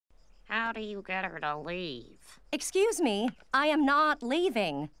How do you get her to leave? Excuse me, I am not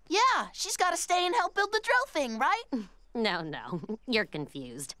leaving. Yeah, she's gotta stay and help build the drill thing, right? No, you're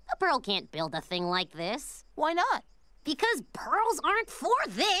confused. A pearl can't build a thing like this. Why not? Because pearls aren't for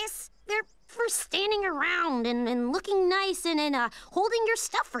this. They're for standing around and looking nice and holding your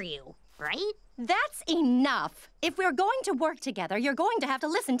stuff for you, right? That's enough. If we're going to work together, you're going to have to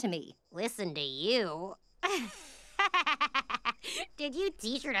listen to me. Listen to you? Did you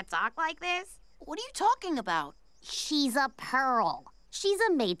teach her to talk like this? What are you talking about? She's a pearl. She's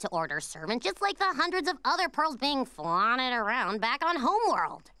a made-to-order servant, just like the hundreds of other pearls being flaunted around back on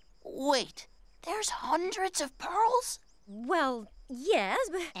Homeworld. Wait, there's hundreds of pearls? Well, yes,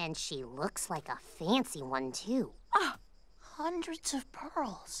 but... And she looks like a fancy one, too. Hundreds of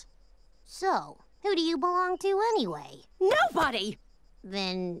pearls. So, who do you belong to anyway? Nobody!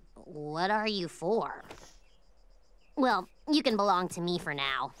 Then what are you for? Well, you can belong to me for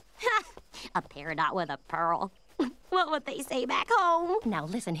now. A peridot with a pearl. What would they say back home? Now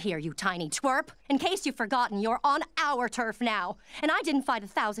listen here, you tiny twerp. In case you've forgotten, you're on our turf now. And I didn't fight a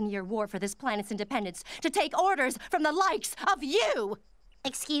 1,000-year war for this planet's independence to take orders from the likes of you!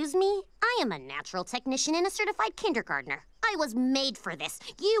 Excuse me? I am a natural technician and a certified kindergartner. I was made for this.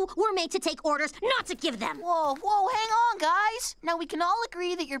 You were made to take orders, not to give them. Whoa, hang on, guys. Now we can all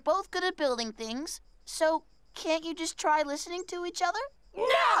agree that you're both good at building things. So, can't you just try listening to each other?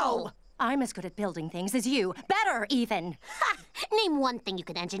 No! I'm as good at building things as you. Better, even. Ha! Name one thing you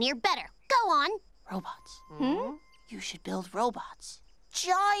could engineer better. Go on. Robots. You should build robots.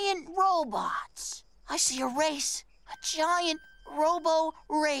 Giant robots. I see a race. A giant robo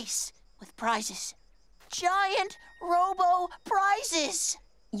race with prizes. Giant robo prizes.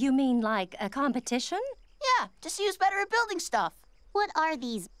 You mean like a competition? Yeah, to see who's better at building stuff. What are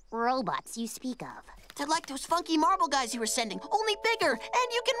these robots you speak of? They're like those funky marble guys you were sending, only bigger,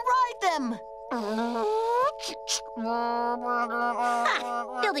 and you can ride them. Ha!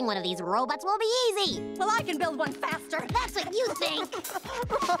 Building one of these robots will be easy. Well, I can build one faster. That's what you think.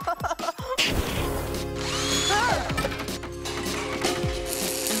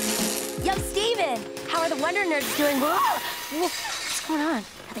 Yo, Steven, how are the Wonder Nerds doing? Whoa. What's going on?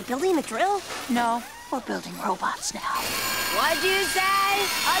 Are they building the drill? No, we're building robots now. What'd you say?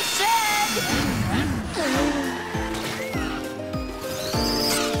 I said...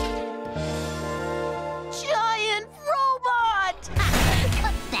 Giant robot!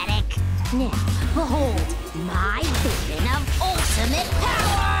 Pathetic. Now, behold my vision of ultimate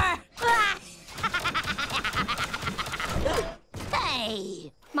power!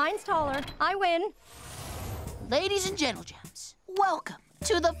 Hey! Mine's taller. I win. Ladies and gentlemen, welcome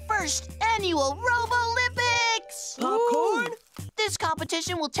to the first annual Robolympics! Popcorn? This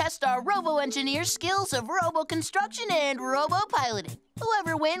competition will test our robo-engineers' skills of robo-construction and robo-piloting.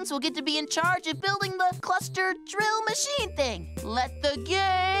 Whoever wins will get to be in charge of building the cluster drill machine thing. Let the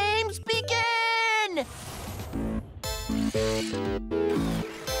games begin!